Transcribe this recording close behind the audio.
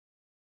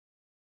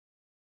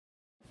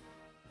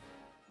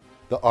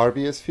The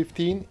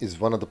RBS-15 is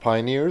one of the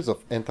pioneers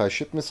of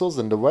anti-ship missiles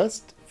in the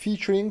West,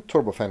 featuring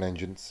turbofan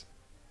engines.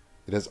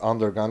 It has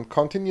undergone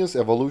continuous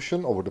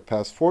evolution over the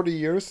past 40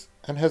 years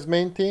and has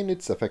maintained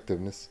its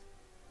effectiveness.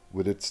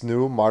 With its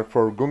new Mark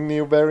IV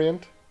Gungnir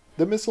variant,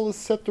 the missile is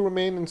set to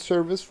remain in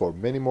service for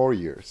many more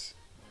years.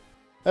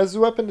 As the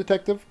weapon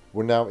detective,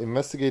 we're now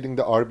investigating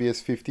the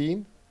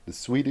RBS-15, the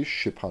Swedish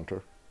ship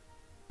hunter.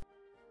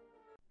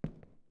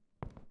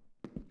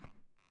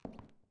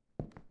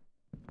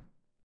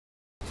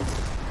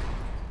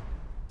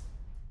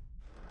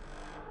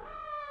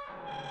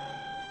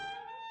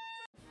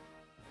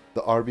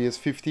 The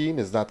RBS-15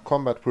 is not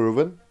combat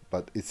proven,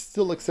 but is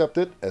still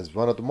accepted as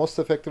one of the most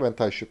effective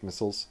anti-ship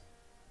missiles.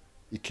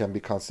 It can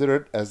be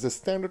considered as the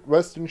standard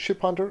Western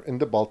ship hunter in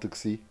the Baltic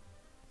Sea.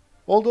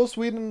 Although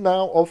Sweden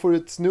now offers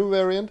its new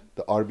variant,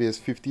 the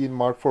RBS-15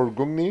 Mark IV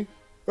Gungnir,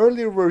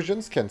 earlier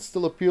versions can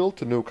still appeal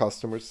to new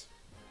customers.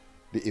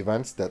 The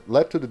events that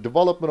led to the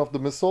development of the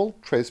missile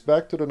trace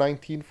back to the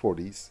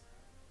 1940s.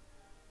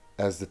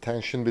 As the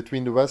tension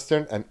between the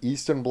Western and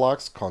Eastern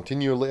blocs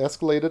continually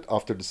escalated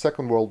after the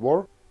Second World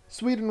War,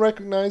 Sweden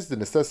recognized the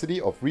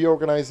necessity of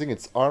reorganizing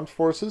its armed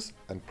forces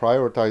and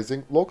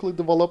prioritizing locally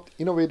developed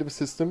innovative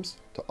systems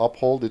to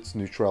uphold its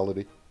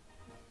neutrality.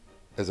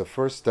 As a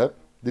first step,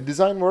 the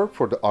design work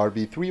for the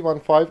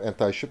RB315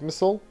 anti-ship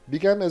missile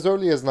began as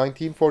early as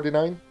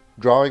 1949,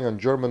 drawing on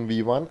German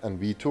V1 and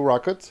V2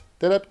 rockets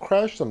that had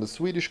crashed on the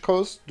Swedish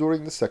coast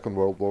during the Second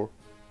World War.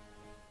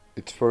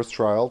 Its first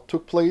trial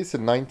took place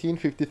in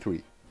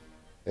 1953.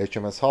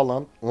 HMS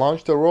Holland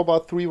launched a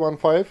Robot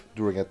 315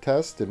 during a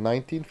test in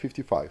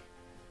 1955.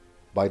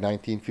 By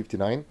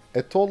 1959,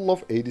 a total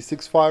of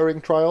 86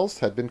 firing trials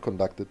had been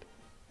conducted.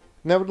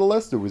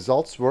 Nevertheless, the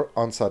results were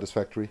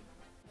unsatisfactory.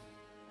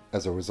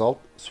 As a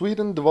result,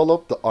 Sweden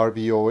developed the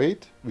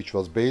RB-08, which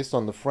was based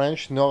on the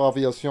French Nord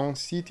Aviation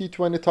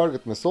CT-20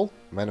 target missile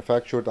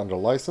manufactured under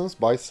license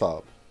by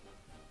Saab.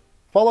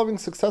 Following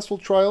successful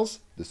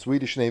trials, the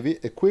Swedish Navy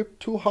equipped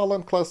two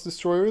Hamina-class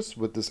destroyers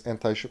with this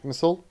anti-ship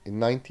missile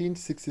in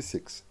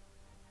 1966.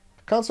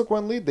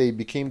 Consequently, they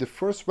became the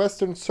first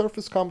Western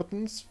surface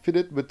combatants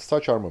fitted with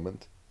such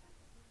armament.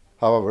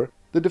 However,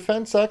 the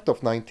Defense Act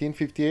of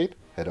 1958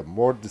 had a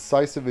more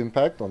decisive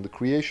impact on the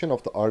creation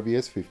of the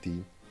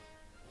RBS-15.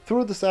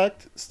 Through this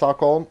act,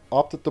 Stockholm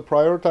opted to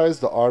prioritize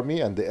the Army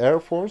and the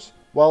Air Force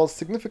while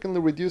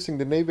significantly reducing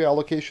the Navy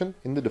allocation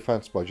in the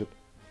defense budget.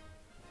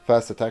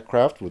 Fast attack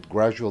craft would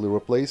gradually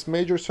replace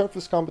major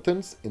surface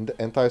combatants in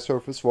the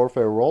anti-surface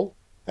warfare role,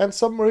 and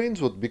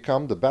submarines would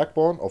become the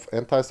backbone of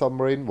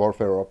anti-submarine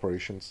warfare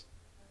operations.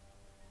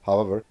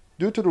 However,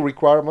 due to the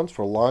requirements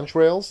for launch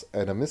rails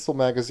and a missile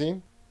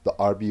magazine, the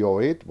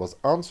RB-08 was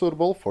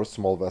unsuitable for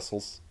small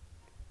vessels.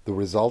 The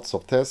results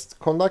of tests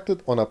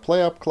conducted on a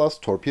Playup-class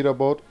torpedo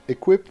boat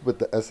equipped with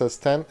the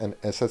SS-10 and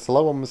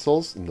SS-11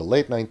 missiles in the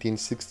late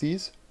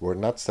 1960s were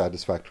not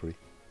satisfactory.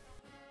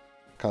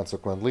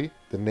 Consequently,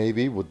 the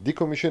Navy would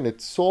decommission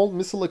its sole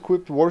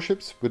missile-equipped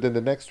warships within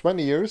the next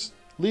 20 years,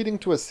 leading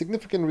to a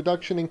significant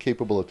reduction in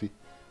capability.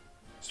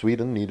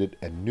 Sweden needed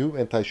a new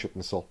anti-ship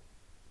missile.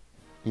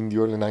 In the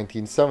early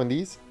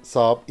 1970s,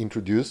 Saab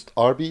introduced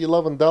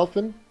RB-11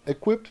 Delfin,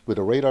 equipped with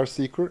a radar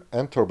seeker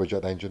and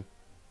turbojet engine.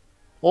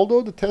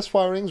 Although the test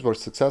firings were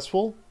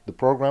successful, the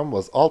program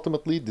was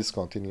ultimately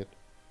discontinued.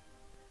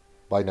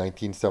 By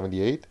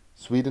 1978,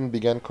 Sweden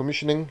began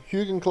commissioning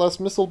Hugin-class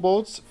missile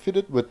boats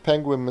fitted with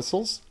Penguin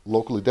missiles,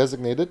 locally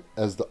designated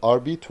as the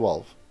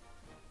RB-12.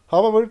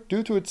 However,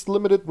 due to its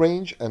limited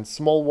range and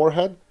small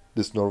warhead,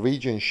 this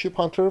Norwegian ship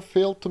hunter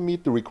failed to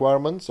meet the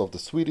requirements of the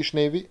Swedish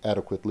Navy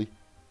adequately.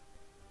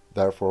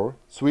 Therefore,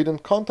 Sweden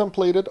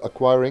contemplated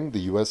acquiring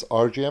the US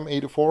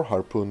RGM-84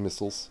 Harpoon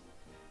missiles.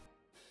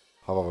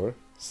 However,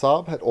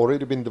 Saab had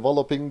already been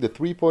developing the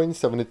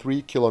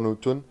 3.73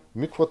 kN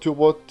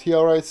Mk.5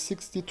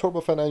 TRI-60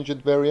 turbofan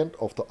engine variant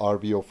of the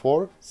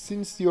RB-04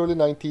 since the early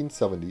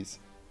 1970s.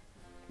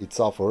 Its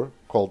offer,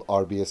 called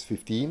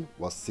RBS-15,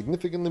 was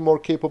significantly more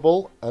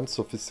capable and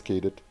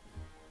sophisticated.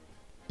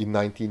 In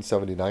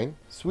 1979,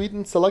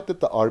 Sweden selected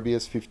the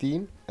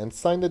RBS-15 and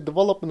signed a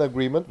development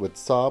agreement with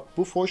Saab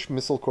Bofors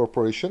Missile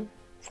Corporation,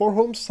 for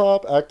whom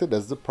Saab acted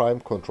as the prime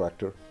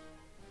contractor.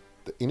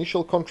 The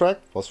initial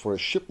contract was for a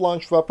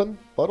ship-launched weapon,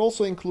 but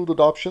also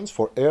included options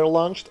for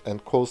air-launched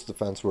and coast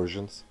defense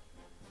versions.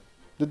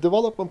 The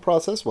development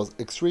process was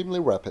extremely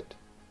rapid.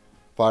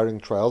 Firing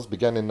trials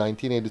began in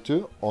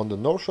 1982 on the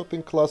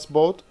Norrköping-class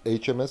boat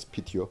HMS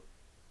Piteå.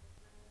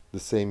 The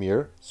same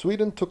year,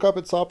 Sweden took up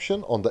its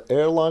option on the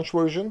air-launched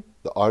version,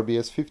 the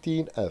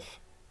RBS-15F.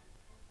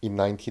 In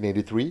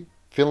 1983,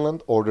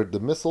 Finland ordered the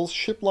missile's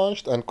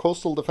ship-launched and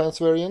coastal defense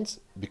variants,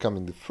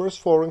 becoming the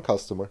first foreign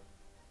customer.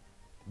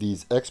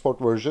 These export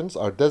versions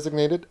are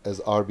designated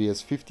as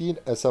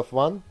RBS-15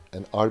 SF-1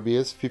 and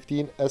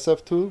RBS-15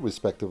 SF-2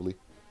 respectively.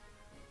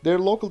 Their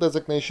local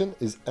designation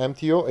is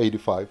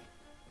MTO-85.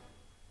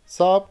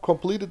 Saab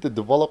completed the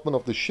development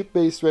of the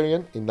ship-based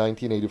variant in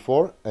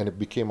 1984 and it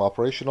became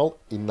operational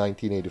in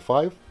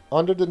 1985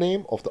 under the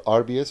name of the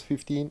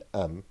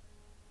RBS-15M.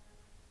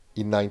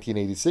 In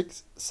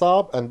 1986,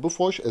 Saab and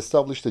Bofors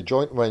established a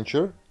joint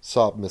venture,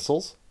 Saab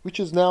Missiles,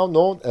 which is now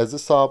known as the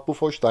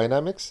Saab-Bofors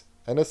Dynamics,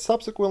 and has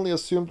subsequently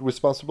assumed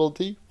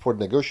responsibility for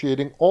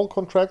negotiating all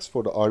contracts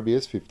for the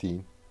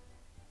RBS-15.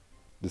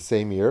 The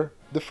same year,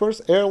 the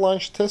first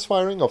air-launched test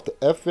firing of the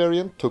F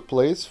variant took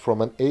place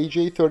from an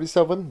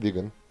AJ-37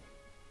 Viggen.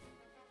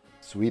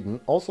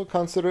 Sweden also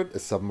considered a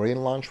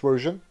submarine launch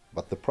version,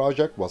 but the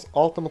project was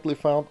ultimately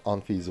found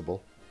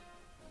unfeasible.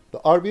 The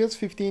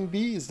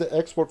RBS-15B is the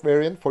export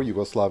variant for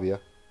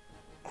Yugoslavia.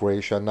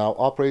 Croatia now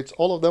operates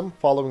all of them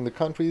following the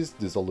country's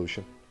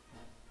dissolution.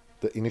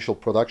 The initial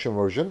production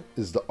version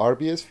is the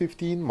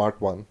RBS-15 Mark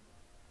I.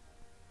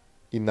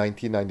 In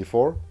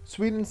 1994,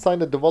 Sweden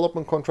signed a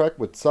development contract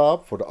with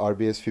Saab for the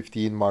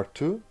RBS-15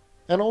 Mark II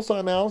and also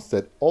announced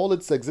that all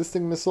its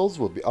existing missiles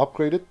would be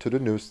upgraded to the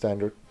new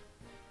standard.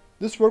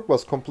 This work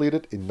was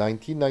completed in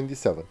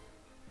 1997.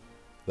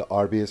 The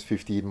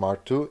RBS-15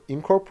 Mark II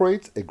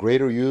incorporates a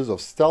greater use of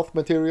stealth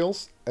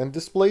materials and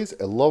displays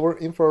a lower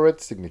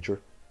infrared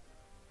signature.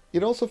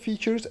 It also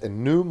features a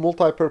new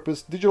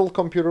multi-purpose digital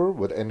computer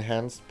with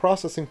enhanced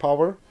processing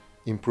power,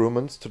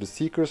 improvements to the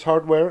seeker's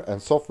hardware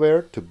and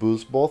software to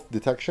boost both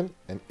detection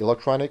and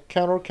electronic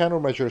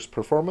countermeasures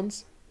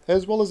performance,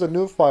 as well as a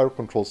new fire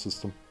control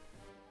system.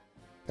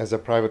 As a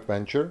private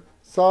venture,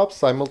 Saab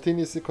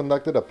simultaneously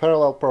conducted a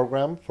parallel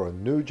program for a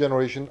new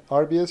generation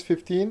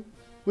RBS-15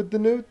 with the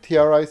new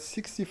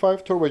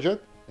TRI-65 turbojet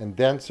and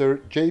denser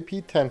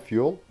JP-10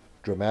 fuel,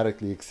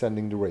 dramatically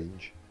extending the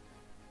range.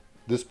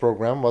 This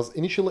program was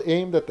initially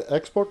aimed at the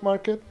export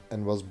market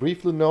and was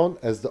briefly known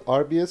as the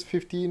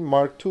RBS-15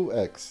 Mark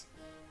II-X.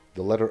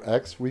 The letter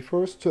X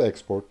refers to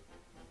export.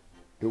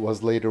 It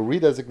was later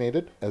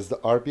redesignated as the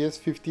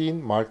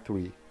RBS-15 Mark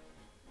III.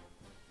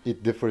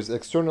 It differs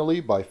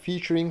externally by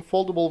featuring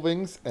foldable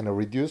wings and a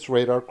reduced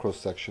radar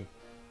cross-section.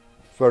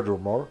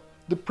 Furthermore,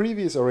 the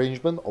previous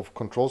arrangement of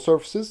control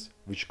surfaces,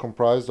 which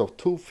comprised of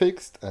 2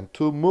 fixed and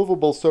 2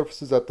 movable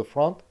surfaces at the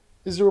front,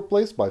 is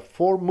replaced by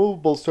 4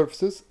 movable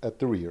surfaces at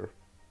the rear.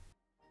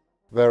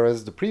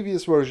 Whereas the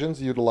previous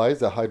versions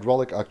utilized a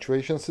hydraulic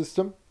actuation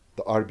system,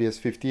 the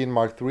RBS-15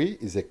 Mark III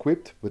is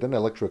equipped with an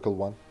electrical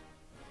one.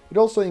 It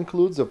also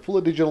includes a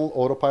fully digital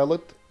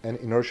autopilot, an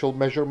inertial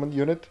measurement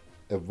unit,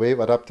 a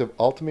wave-adaptive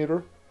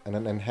altimeter, and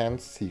an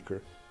enhanced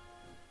seeker.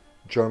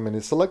 Germany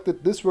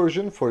selected this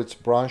version for its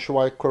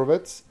Braunschweig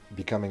corvettes,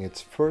 becoming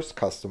its first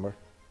customer.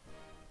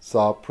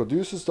 Saab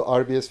produces the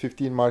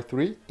RBS-15 Mark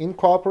III in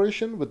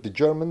cooperation with the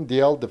German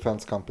DL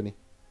Defense Company.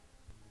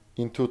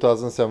 In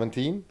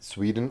 2017,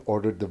 Sweden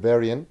ordered the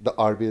variant, the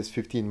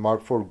RBS-15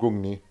 Mark IV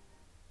Gungnir.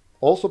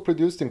 Also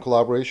produced in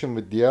collaboration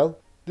with DL,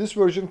 this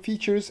version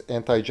features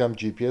anti-jump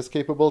GPS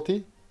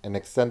capability, an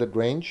extended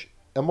range,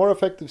 a more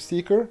effective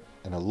seeker,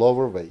 and a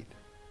lower weight.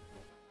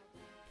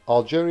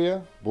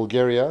 Algeria,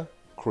 Bulgaria,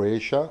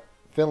 Croatia,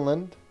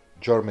 Finland,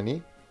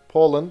 Germany,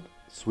 Poland,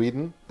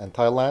 Sweden, and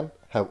Thailand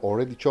have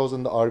already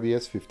chosen the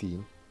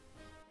RBS-15.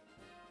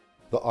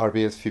 The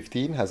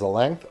RBS-15 has a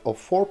length of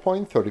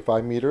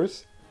 4.35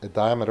 meters, a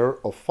diameter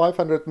of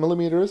 500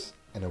 millimeters,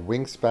 and a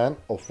wingspan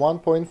of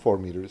 1.4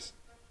 meters.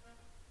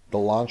 The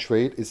launch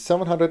weight is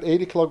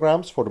 780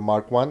 kilograms for the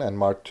Mark I and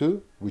Mark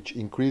II, which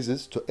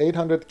increases to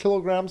 800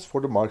 kilograms for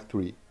the Mark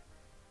III.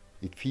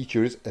 It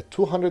features a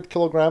 200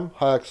 kilogram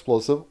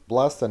high-explosive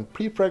blast and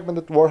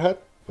pre-fragmented warhead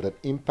with an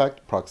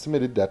impact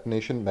proximity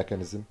detonation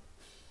mechanism.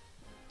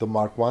 The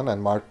Mark I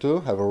and Mark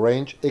II have a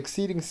range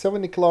exceeding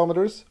 70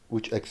 kilometers,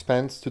 which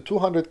expands to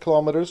 200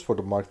 kilometers for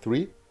the Mark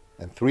III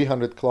and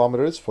 300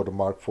 kilometers for the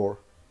Mark IV.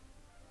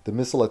 The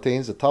missile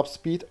attains a top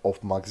speed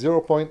of Mach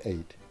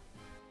 0.8.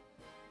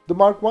 The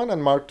Mark I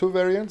and Mark II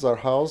variants are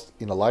housed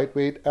in a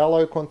lightweight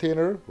alloy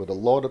container with a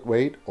loaded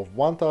weight of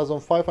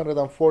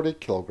 1,540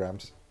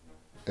 kilograms.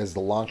 As the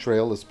launch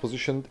rail is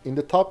positioned in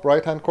the top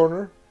right-hand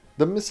corner,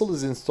 the missile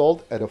is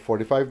installed at a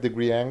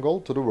 45-degree angle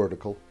to the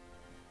vertical.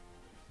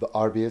 The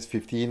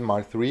RBS-15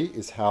 Mark III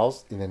is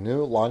housed in a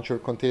new launcher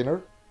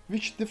container,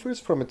 which differs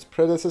from its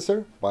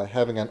predecessor by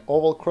having an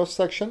oval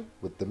cross-section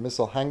with the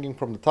missile hanging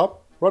from the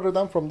top rather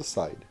than from the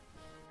side.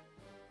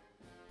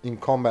 In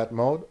combat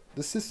mode,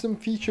 the system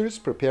features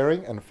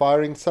preparing and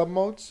firing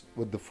submodes,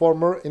 with the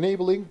former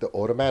enabling the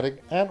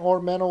automatic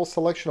and/or manual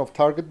selection of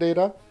target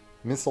data,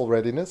 missile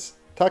readiness,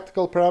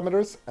 tactical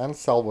parameters, and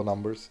salvo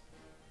numbers.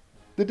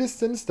 The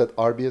distance that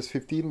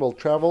RBS-15 will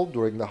travel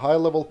during the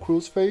high-level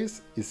cruise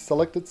phase is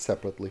selected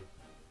separately.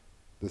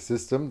 The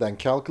system then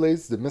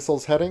calculates the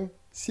missile's heading,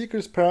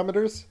 seeker's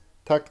parameters,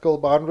 tactical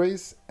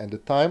boundaries, and the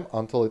time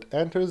until it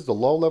enters the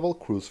low-level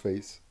cruise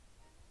phase.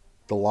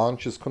 The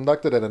launch is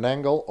conducted at an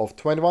angle of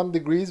 21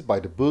 degrees by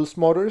the boost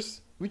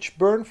motors, which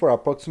burn for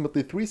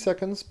approximately 3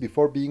 seconds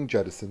before being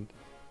jettisoned.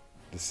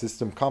 The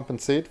system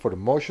compensates for the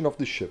motion of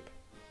the ship.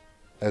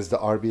 As the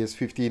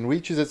RBS-15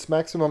 reaches its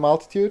maximum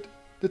altitude,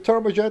 the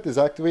turbojet is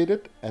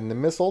activated and the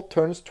missile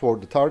turns toward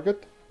the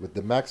target, with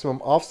the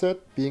maximum offset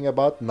being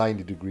about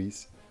 90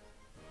 degrees.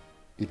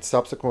 It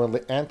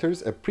subsequently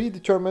enters a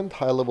predetermined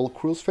high-level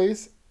cruise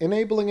phase,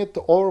 enabling it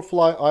to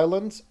overfly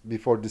islands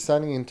before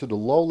descending into the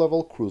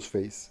low-level cruise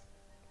phase.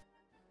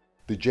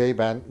 The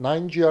J-band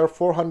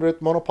 9GR400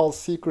 monopulse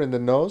seeker in the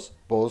nose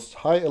boasts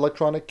high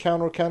electronic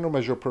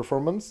countermeasure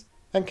performance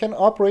and can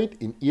operate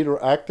in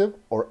either active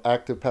or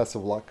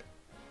active-passive lock.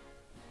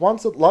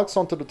 Once it locks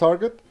onto the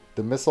target,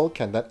 the missile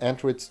can then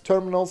enter its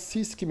terminal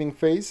sea-skimming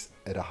phase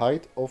at a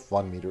height of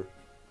 1 meter.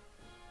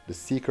 The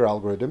seeker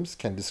algorithms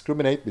can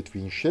discriminate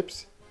between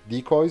ships,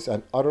 decoys,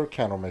 and other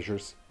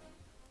countermeasures.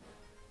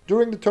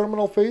 During the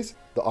terminal phase,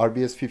 the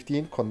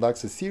RBS-15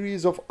 conducts a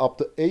series of up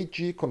to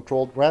 8G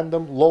controlled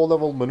random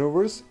low-level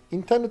maneuvers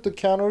intended to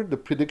counter the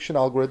prediction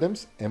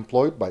algorithms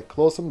employed by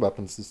close-in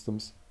weapon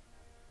systems.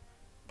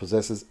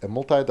 Possesses a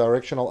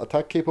multi-directional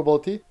attack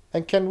capability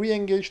and can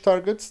re-engage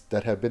targets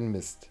that have been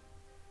missed.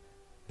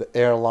 The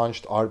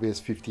air-launched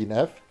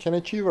RBS-15F can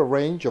achieve a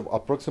range of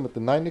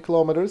approximately 90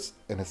 km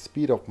and a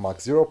speed of Mach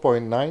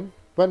 0.9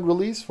 when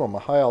released from a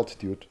high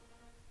altitude.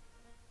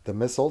 The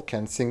missile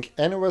can sink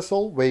any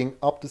vessel weighing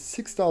up to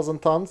 6,000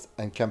 tons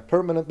and can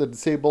permanently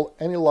disable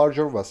any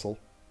larger vessel.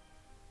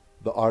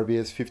 The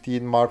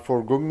RBS-15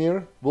 Mk.5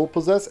 Gungnir will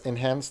possess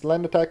enhanced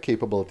land attack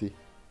capability.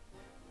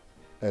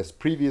 As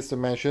previously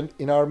mentioned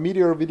in our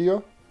Meteor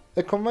video,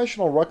 a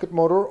conventional rocket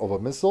motor of a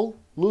missile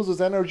loses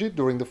energy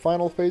during the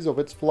final phase of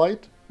its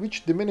flight,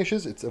 which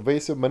diminishes its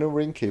evasive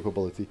maneuvering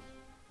capability.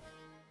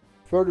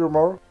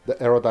 Furthermore, the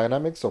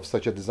aerodynamics of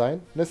such a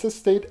design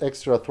necessitate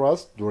extra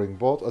thrust during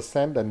both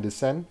ascent and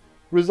descent,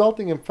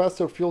 resulting in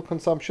faster fuel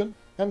consumption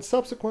and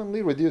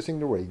subsequently reducing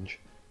the range.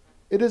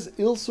 It is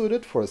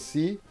ill-suited for a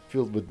sea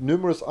filled with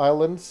numerous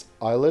islands,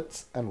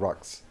 islets, and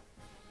rocks.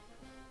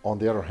 On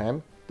the other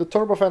hand, the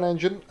turbofan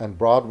engine and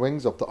broad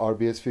wings of the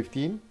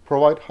RBS-15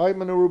 provide high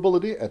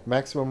maneuverability at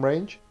maximum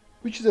range,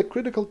 which is a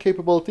critical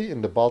capability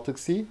in the Baltic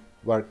Sea,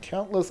 where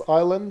countless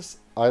islands,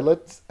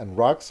 islets, and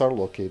rocks are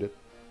located.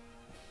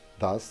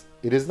 Thus,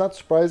 it is not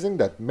surprising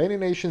that many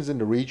nations in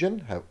the region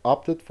have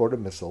opted for the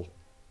missile.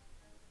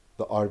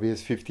 The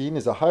RBS-15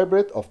 is a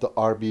hybrid of the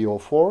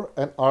RB-04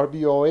 and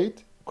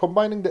RB-08,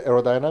 combining the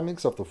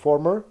aerodynamics of the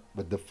former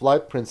with the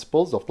flight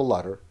principles of the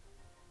latter.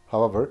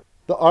 However,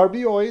 the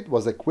RB-08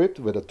 was equipped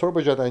with a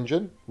turbojet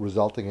engine,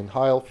 resulting in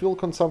higher fuel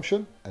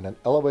consumption and an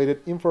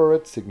elevated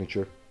infrared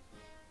signature.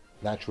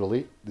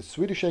 Naturally, the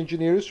Swedish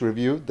engineers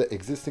reviewed the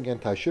existing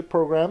anti-ship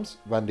programs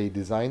when they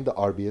designed the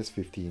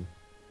RBS-15.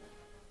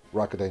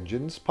 Rocket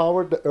engines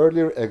powered the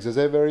earlier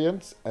Exocet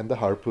variants and the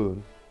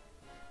Harpoon.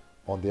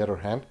 On the other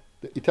hand,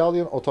 the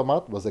Italian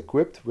Automat was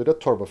equipped with a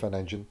turbofan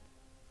engine.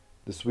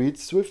 The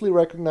Swedes swiftly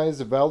recognized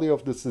the value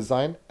of this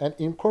design and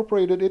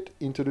incorporated it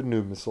into the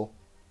new missile.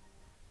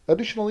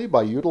 Additionally,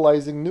 by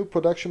utilizing new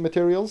production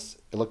materials,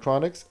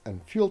 electronics,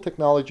 and fuel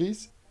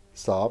technologies,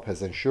 Saab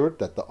has ensured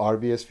that the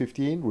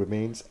RBS-15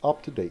 remains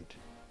up to date.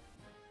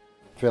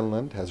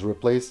 Finland has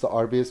replaced the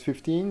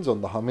RBS-15s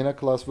on the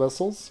Hamina-class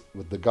vessels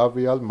with the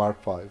Gabriel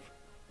Mk.5.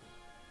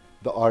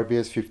 The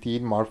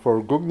RBS-15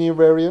 Mk.4 Gungnir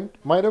variant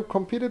might have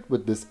competed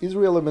with this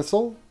Israeli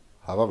missile,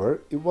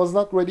 however, it was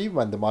not ready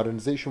when the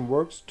modernization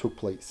works took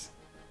place.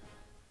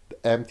 The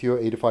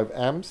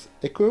MTO-85Ms,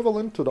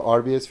 equivalent to the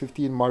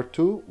RBS-15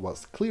 Mk.2,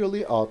 was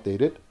clearly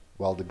outdated,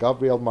 while the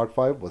Gabriel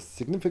Mk.5 was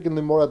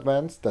significantly more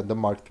advanced than the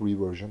Mk.3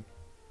 version.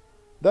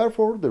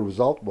 Therefore, the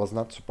result was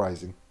not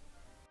surprising.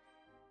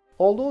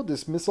 Although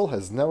this missile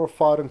has never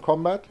fought in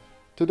combat,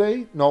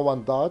 today no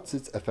one doubts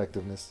its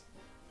effectiveness.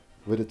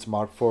 With its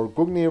Mk.4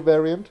 Gungnir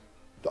variant,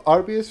 the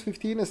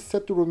RBS-15 is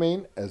set to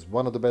remain as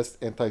one of the best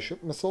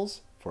anti-ship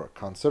missiles for a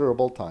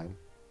considerable time.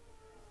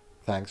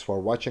 Thanks for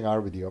watching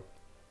our video,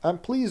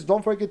 and please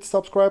don't forget to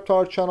subscribe to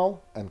our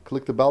channel and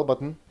click the bell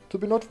button to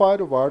be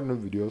notified of our new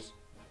videos.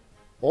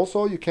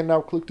 Also, you can now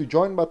click the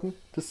join button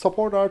to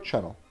support our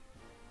channel.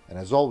 And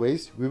as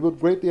always, we would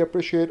greatly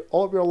appreciate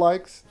all of your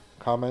likes,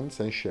 comments,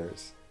 and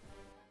shares.